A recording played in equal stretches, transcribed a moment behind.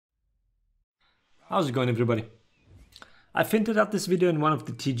How's it going, everybody? I've hinted at this video in one of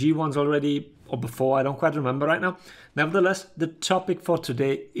the TG ones already, or before, I don't quite remember right now. Nevertheless, the topic for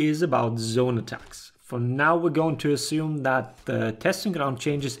today is about zone attacks. For now, we're going to assume that the testing ground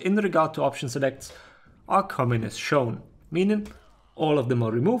changes in regard to option selects are coming as shown, meaning all of them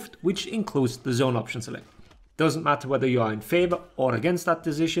are removed, which includes the zone option select. Doesn't matter whether you are in favor or against that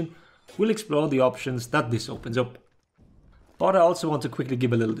decision, we'll explore the options that this opens up. But I also want to quickly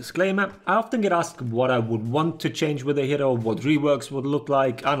give a little disclaimer. I often get asked what I would want to change with a hero, what reworks would look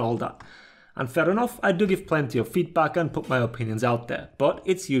like, and all that. And fair enough, I do give plenty of feedback and put my opinions out there, but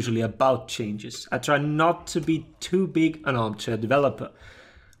it's usually about changes. I try not to be too big an armchair developer.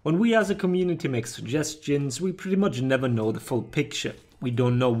 When we as a community make suggestions, we pretty much never know the full picture. We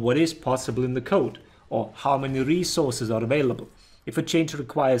don't know what is possible in the code, or how many resources are available. If a change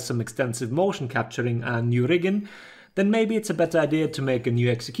requires some extensive motion capturing and new rigging, then maybe it's a better idea to make a new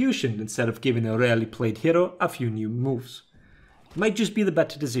execution instead of giving a rarely played hero a few new moves. It might just be the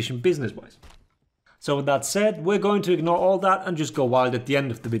better decision business-wise. So with that said, we're going to ignore all that and just go wild at the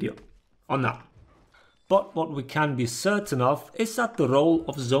end of the video on that. But what we can be certain of is that the role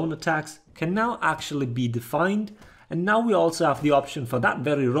of zone attacks can now actually be defined, and now we also have the option for that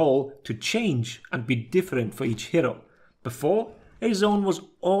very role to change and be different for each hero. Before, a zone was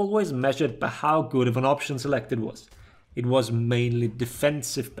always measured by how good of an option select it was. It was mainly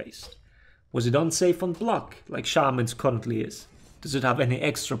defensive based. Was it unsafe on block, like Shaman's currently is? Does it have any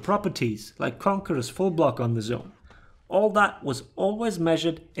extra properties, like Conqueror's full block on the zone? All that was always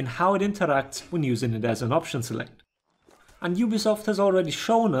measured in how it interacts when using it as an option select. And Ubisoft has already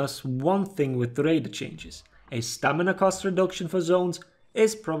shown us one thing with the Raider changes. A stamina cost reduction for zones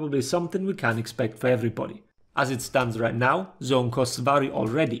is probably something we can expect for everybody. As it stands right now, zone costs vary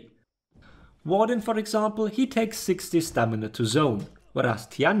already. Warden, for example, he takes 60 stamina to zone, whereas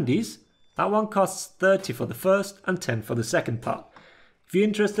Tiandis, that one costs 30 for the first and 10 for the second part. If you're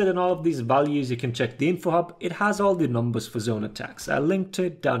interested in all of these values, you can check the info hub. It has all the numbers for zone attacks. I'll link to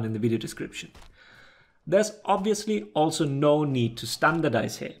it down in the video description. There's obviously also no need to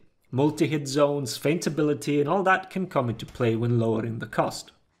standardize here. Multi-hit zones, feintability and all that can come into play when lowering the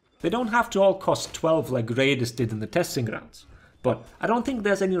cost. They don't have to all cost 12 like Raiders did in the testing grounds, but I don't think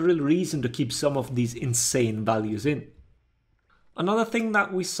there's any real reason to keep some of these insane values in. Another thing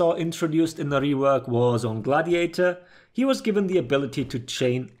that we saw introduced in the rework was on Gladiator. He was given the ability to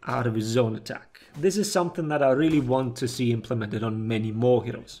chain out of his zone attack. This is something that I really want to see implemented on many more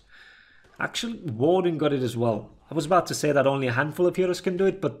heroes. Actually, Warden got it as well. I was about to say that only a handful of heroes can do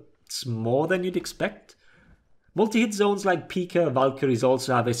it, but it's more than you'd expect. Multi-hit zones like Pika Valkyries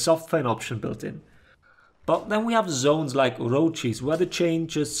also have a soft feint option built in. But then we have zones like Orochi's where the chain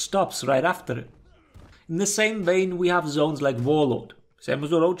just stops right after it. In the same vein, we have zones like Warlord. Same as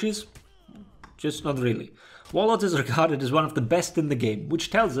Orochi's? Just not really. Warlord is regarded as one of the best in the game,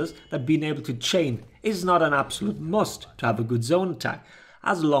 which tells us that being able to chain is not an absolute must to have a good zone attack,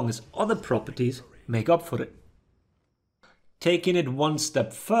 as long as other properties make up for it. Taking it one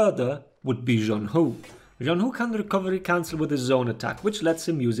step further would be Zhonhu. Zhonhu can recovery cancel with his zone attack, which lets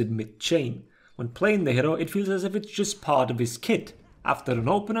him use it mid-chain. When playing the hero, it feels as if it's just part of his kit. After an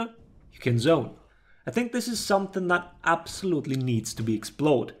opener, you can zone. I think this is something that absolutely needs to be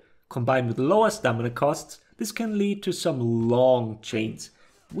explored. Combined with lower stamina costs, this can lead to some long chains,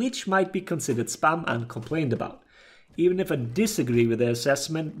 which might be considered spam and complained about. Even if I disagree with their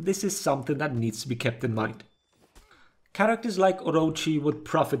assessment, this is something that needs to be kept in mind. Characters like Orochi would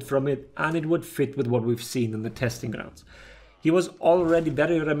profit from it, and it would fit with what we've seen in the testing grounds. He was already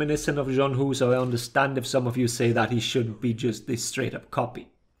very reminiscent of Zhonhu, so I understand if some of you say that he shouldn't be just this straight up copy.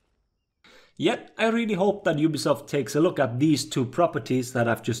 Yet, I really hope that Ubisoft takes a look at these two properties that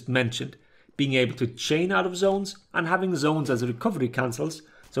I've just mentioned, being able to chain out of zones and having zones as recovery cancels,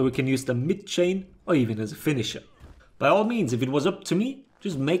 so we can use them mid-chain or even as a finisher. By all means, if it was up to me,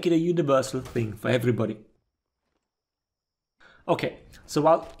 just make it a universal thing for everybody. Okay, so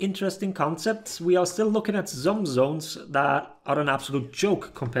while interesting concepts, we are still looking at some zones that are an absolute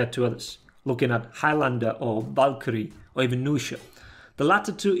joke compared to others. Looking at Highlander or Valkyrie or even Nusha. The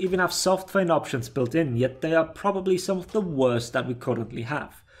latter two even have soft feint options built in, yet they are probably some of the worst that we currently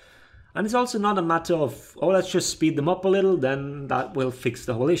have. And it's also not a matter of, oh, let's just speed them up a little, then that will fix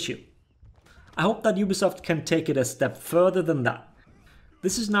the whole issue. I hope that Ubisoft can take it a step further than that.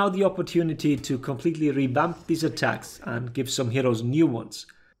 This is now the opportunity to completely revamp these attacks and give some heroes new ones.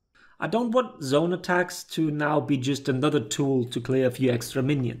 I don't want zone attacks to now be just another tool to clear a few extra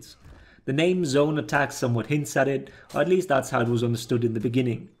minions. The name zone attack somewhat hints at it, or at least that's how it was understood in the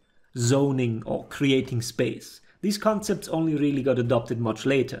beginning. Zoning or creating space. These concepts only really got adopted much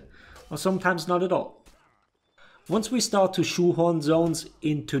later. or sometimes not at all. Once we start to shoehorn zones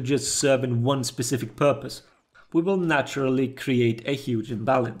into just serving one specific purpose, we will naturally create a huge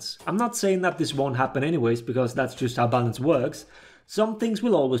imbalance. I'm not saying that this won't happen anyways, because that's just how balance works. Some things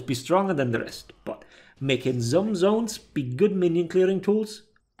will always be stronger than the rest, but making some zones be good minion clearing tools,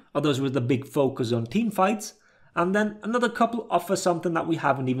 others with a big focus on team fights, and then another couple offer something that we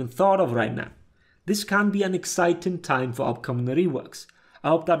haven't even thought of right now. This can be an exciting time for upcoming reworks. I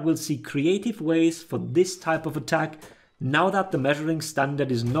hope that we'll see creative ways for this type of attack now that the measuring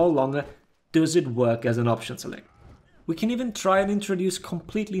standard is no longer does it work as an option select. We can even try and introduce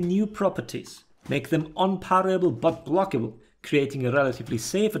completely new properties, make them unparryable but blockable, creating a relatively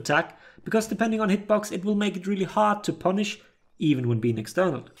safe attack, because depending on hitbox it will make it really hard to punish even when being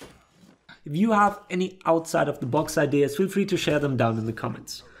external. If you have any outside of the box ideas, feel free to share them down in the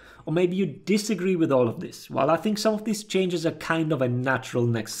comments. Or maybe you disagree with all of this. While I think some of these changes are kind of a natural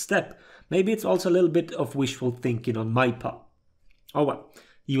next step, maybe it's also a little bit of wishful thinking on my part. Oh well,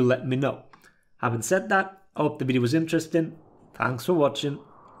 you let me know. Having said that, I hope the video was interesting. Thanks for watching.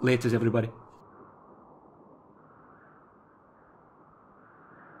 Laters everybody.